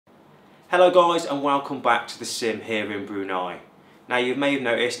Hello guys, and welcome back to the sim here in Brunei. Now you may have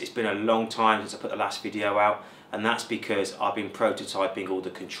noticed it's been a long time since I put the last video out, and that's because I've been prototyping all the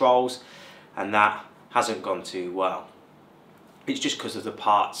controls and that hasn't gone too well. It's just because of the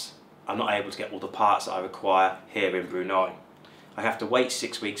parts. I'm not able to get all the parts that I require here in Brunei. I have to wait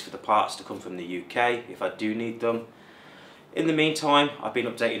 6 weeks for the parts to come from the UK if I do need them. In the meantime, I've been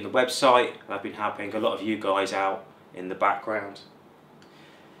updating the website and I've been helping a lot of you guys out in the background.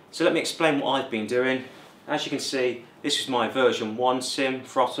 So let me explain what I've been doing. As you can see, this is my version 1 sim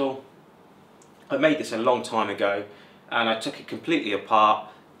throttle. I made this a long time ago and I took it completely apart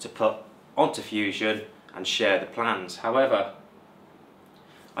to put onto Fusion and share the plans. However,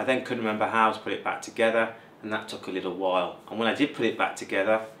 I then couldn't remember how to put it back together, and that took a little while. And when I did put it back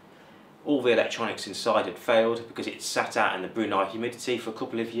together, all the electronics inside had failed because it sat out in the Brunei humidity for a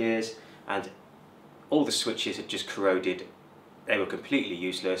couple of years and all the switches had just corroded. They were completely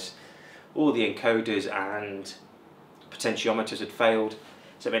useless. All the encoders and potentiometers had failed,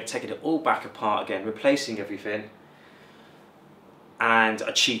 so I meant taking it all back apart again, replacing everything, and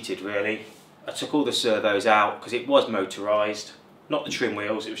I cheated really. I took all the servos out because it was motorised, not the trim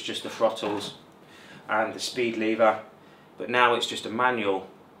wheels, it was just the throttles and the speed lever, but now it's just a manual.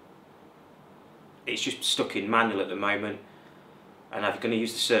 It's just stuck in manual at the moment, and I'm going to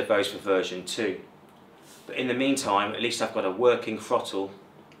use the servos for version 2. But in the meantime, at least I've got a working throttle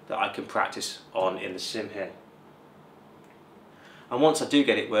that I can practice on in the sim here. And once I do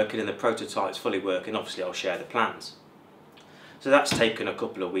get it working and the prototype's fully working, obviously I'll share the plans. So that's taken a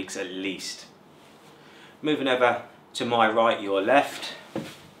couple of weeks at least. Moving over to my right, your left,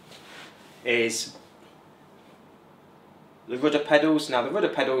 is the rudder pedals. Now the rudder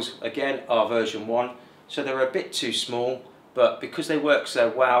pedals again are version 1, so they're a bit too small, but because they work so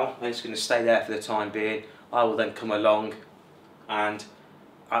well, they're just going to stay there for the time being. I will then come along and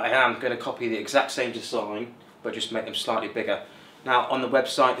I am going to copy the exact same design but just make them slightly bigger. Now on the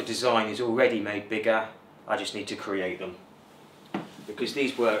website the design is already made bigger, I just need to create them because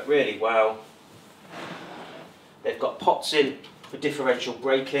these work really well. They've got pots in for differential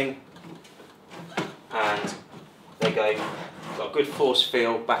braking and they got a good force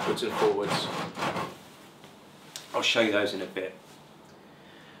field backwards and forwards. I'll show you those in a bit.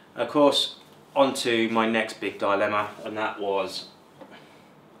 Of course, on to my next big dilemma, and that was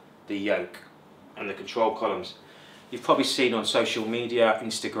the yoke and the control columns. You've probably seen on social media,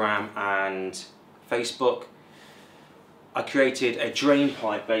 Instagram and Facebook, I created a drain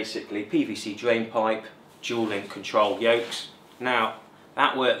pipe, basically, PVC drain pipe, dual link control yokes. Now,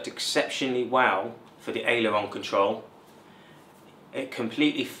 that worked exceptionally well for the aileron control. It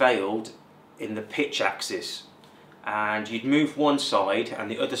completely failed in the pitch axis, and you'd move one side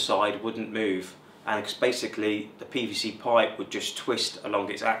and the other side wouldn't move, and basically the PVC pipe would just twist along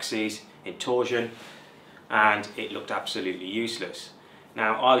its axis in torsion and it looked absolutely useless.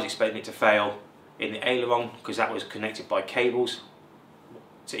 Now I was expecting it to fail in the aileron because that was connected by cables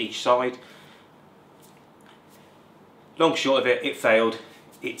to each side. Long short of it, it failed.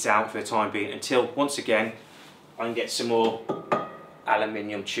 It's out for the time being until once again I can get some more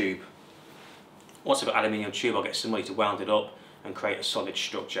aluminium tube. Once I've got aluminium tube, I'll get somebody to weld it up and create a solid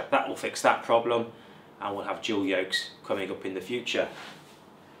structure. That will fix that problem and we'll have dual yokes coming up in the future.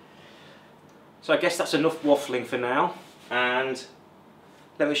 So I guess that's enough waffling for now, and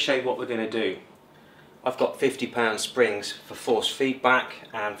let me show you what we're going to do. I've got 50-pound springs for force feedback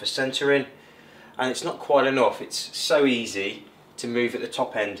and for centering, and it's not quite enough. It's so easy to move at the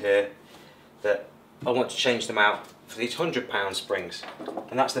top end here that I want to change them out for these 100-pound springs,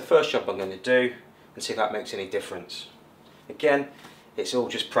 and that's the first job I'm going to do and see if that makes any difference. Again, it's all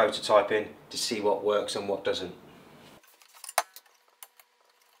just prototyping to see what works and what doesn't.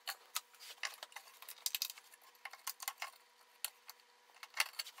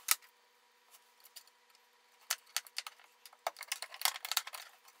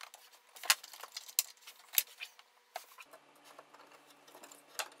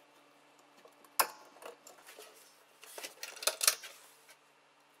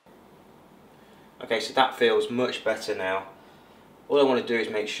 Okay, so that feels much better now. All I want to do is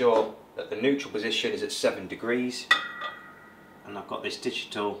make sure that the neutral position is at 7 degrees, and I've got this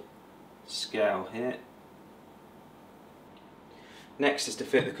digital scale here. Next is to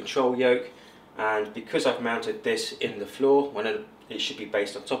fit the control yoke, and because I've mounted this in the floor when it should be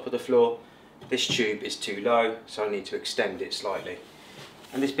based on top of the floor, this tube is too low, so I need to extend it slightly.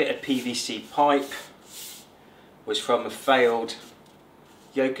 And this bit of PVC pipe was from a failed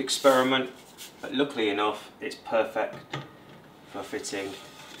yoke experiment, but luckily enough it's perfect for fitting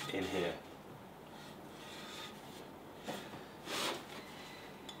in here.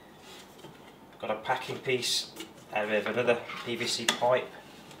 got a packing piece with another PVC pipe.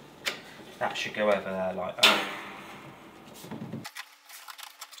 That should go over there like that.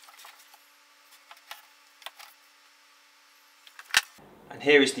 And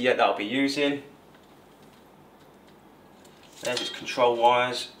here is the yoke that I'll be using. There's its control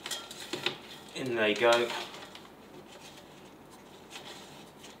wires. In they go.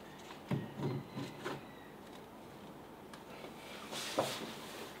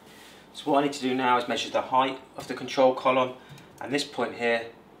 So what I need to do now is measure the height of the control column, and this point here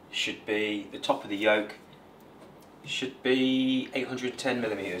should be the top of the yoke, should be 810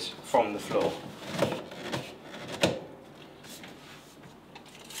 millimeters from the floor.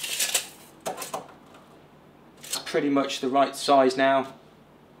 It's pretty much the right size now,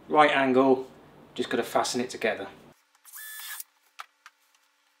 right angle, just got to fasten it together.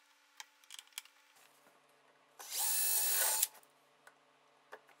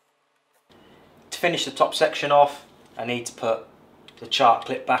 To finish the top section off, I need to put the chart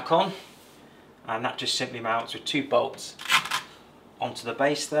clip back on, and that just simply mounts with 2 bolts onto the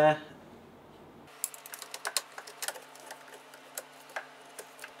base there.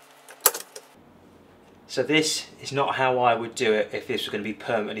 So this is not how I would do it if this was going to be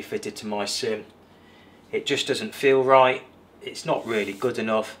permanently fitted to my sim. It just doesn't feel right, it's not really good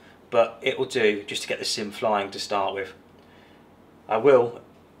enough, but it will do just to get the sim flying to start with. I will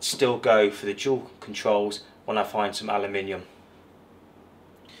still go for the dual controls when I find some aluminium.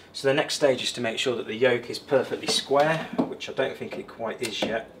 So the next stage is to make sure that the yoke is perfectly square, which I don't think it quite is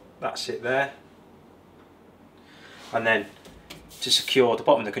yet. That's it there. And then to secure the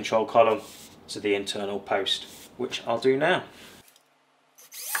bottom of the control column to the internal post, which I'll do now.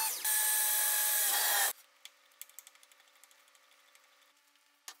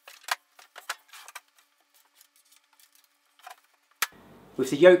 With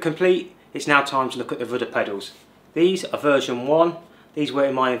the yoke complete, it's now time to look at the rudder pedals. These are version 1. These were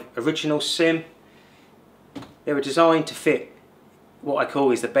in my original sim. They were designed to fit what I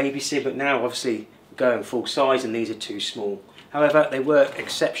call is the baby sim, but now obviously going full size and these are too small. However, they work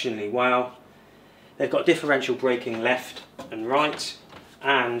exceptionally well. They've got differential braking left and right,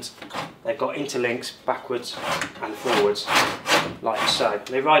 and they've got interlinks backwards and forwards, like so.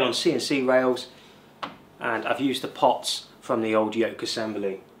 They ride on CNC rails, and I've used the pots from the old yoke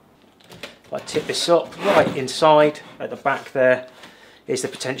assembly. If I tip this up, right inside at the back there is the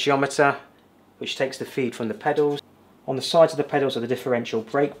potentiometer, which takes the feed from the pedals. On the sides of the pedals are the differential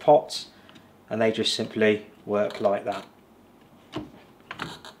brake pots, and they just simply work like that.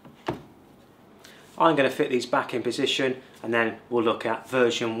 I'm going to fit these back in position, and then we'll look at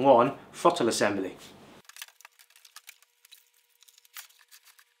version 1 throttle assembly.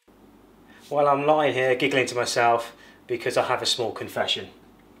 While I'm lying here giggling to myself because I have a small confession,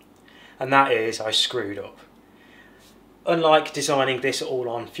 and that is I screwed up. Unlike designing this all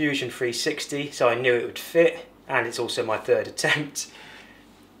on Fusion 360, so I knew it would fit, and it's also my 3rd attempt,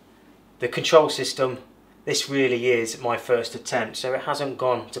 the control system, this really is my 1st attempt, so it hasn't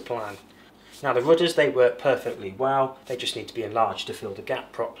gone to plan. Now the rudders, they work perfectly well, they just need to be enlarged to fill the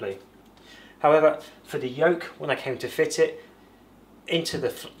gap properly. However, for the yoke, when I came to fit it into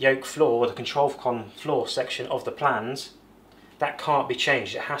the yoke floor, the control column floor section of the plans, that can't be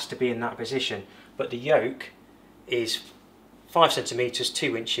changed, it has to be in that position. But the yoke is 5 centimeters,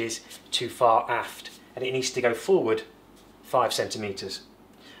 2 inches too far aft, and it needs to go forward 5 centimeters.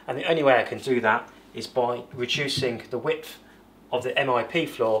 And the only way I can do that is by reducing the width of the MIP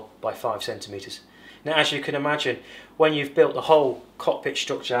floor by 5 centimeters. Now, as you can imagine, when you've built the whole cockpit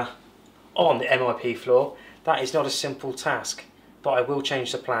structure on the MIP floor, that is not a simple task, but I will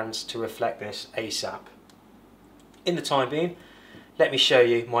change the plans to reflect this ASAP. In the time being, let me show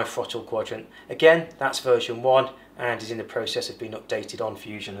you my throttle quadrant. Again, that's version 1 and is in the process of being updated on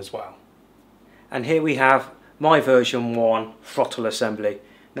Fusion as well. And here we have my version 1 throttle assembly.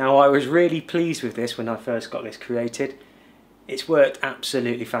 Now, I was really pleased with this when I first got this created. It's worked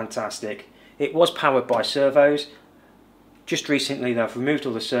absolutely fantastic. It was powered by servos. Just recently they've removed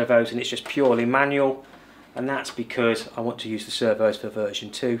all the servos and it's just purely manual, and that's because I want to use the servos for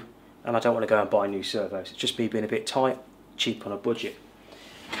version 2 and I don't want to go and buy new servos. It's just me being a bit tight, cheap on a budget.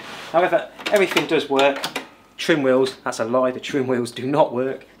 However, everything does work. Trim wheels, that's a lie, the trim wheels do not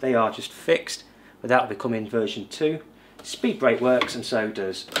work. They are just fixed, but that will become in version 2. Speed brake works, and so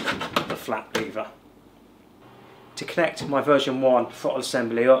does the flat lever. To connect my version 1 throttle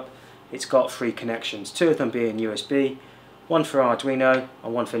assembly up, it's got 3 connections, 2 of them being USB, one for Arduino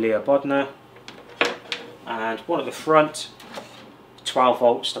and one for Leo Bodner, and one at the front, 12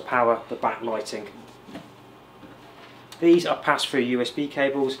 volts to power the back lighting. These are pass-through USB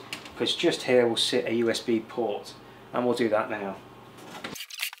cables because just here will sit a USB port, and we'll do that now.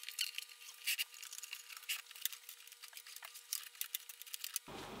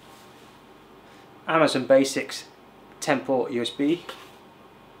 Amazon Basics 10-port USB.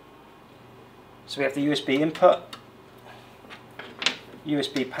 So we have the USB input,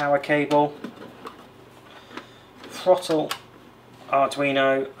 USB power cable, throttle,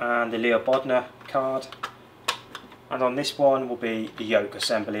 Arduino and the Leo Bodner card, and on this one will be the yoke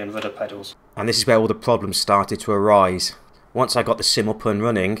assembly and rudder pedals. And this is where all the problems started to arise. Once I got the sim up and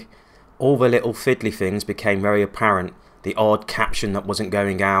running, all the little fiddly things became very apparent. The odd caption that wasn't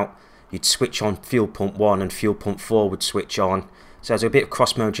going out, you'd switch on fuel pump 1 and fuel pump 4 would switch on. So there's a bit of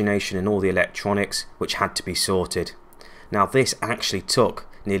cross-mogination in all the electronics which had to be sorted. Now this actually took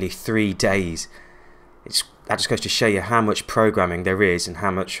nearly 3 days. That just goes to show you how much programming there is and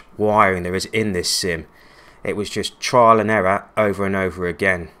how much wiring there is in this sim. It was just trial and error over and over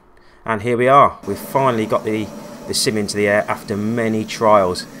again. And here we are. We've finally got the sim into the air after many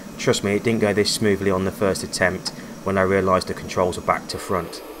trials. Trust me, it didn't go this smoothly on the first attempt when I realised the controls were back to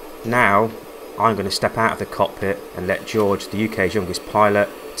front. Now I'm going to step out of the cockpit and let George, the UK's youngest pilot,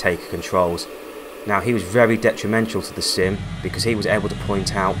 take controls. Now he was very detrimental to the sim because he was able to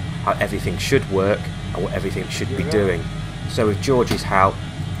point out how everything should work and what everything should be doing. So with George's help,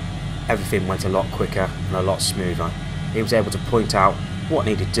 everything went a lot quicker and a lot smoother. He was able to point out what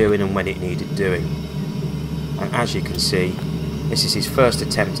needed doing and when it needed doing. And as you can see, this is his first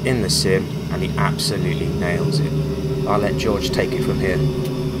attempt in the sim and he absolutely nails it. I'll let George take it from here.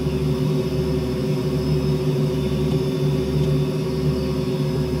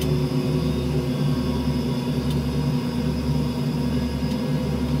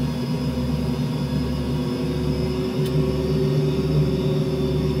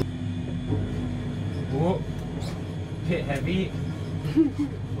 Bit heavy. Oh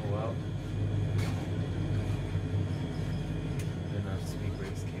well. Then our speed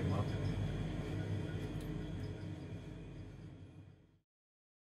brakes came up.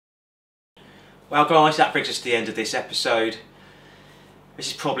 Well guys, that brings us to the end of this episode. This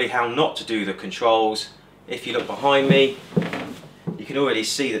is probably how not to do the controls. If you look behind me, you can already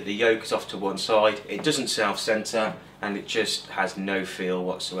see that the yoke is off to one side. It doesn't self-center and it just has no feel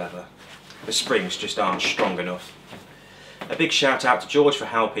whatsoever. The springs just aren't strong enough. A big shout out to George for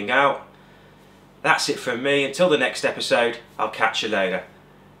helping out. That's it from me. Until the next episode, I'll catch you later.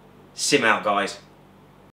 Sim out, guys.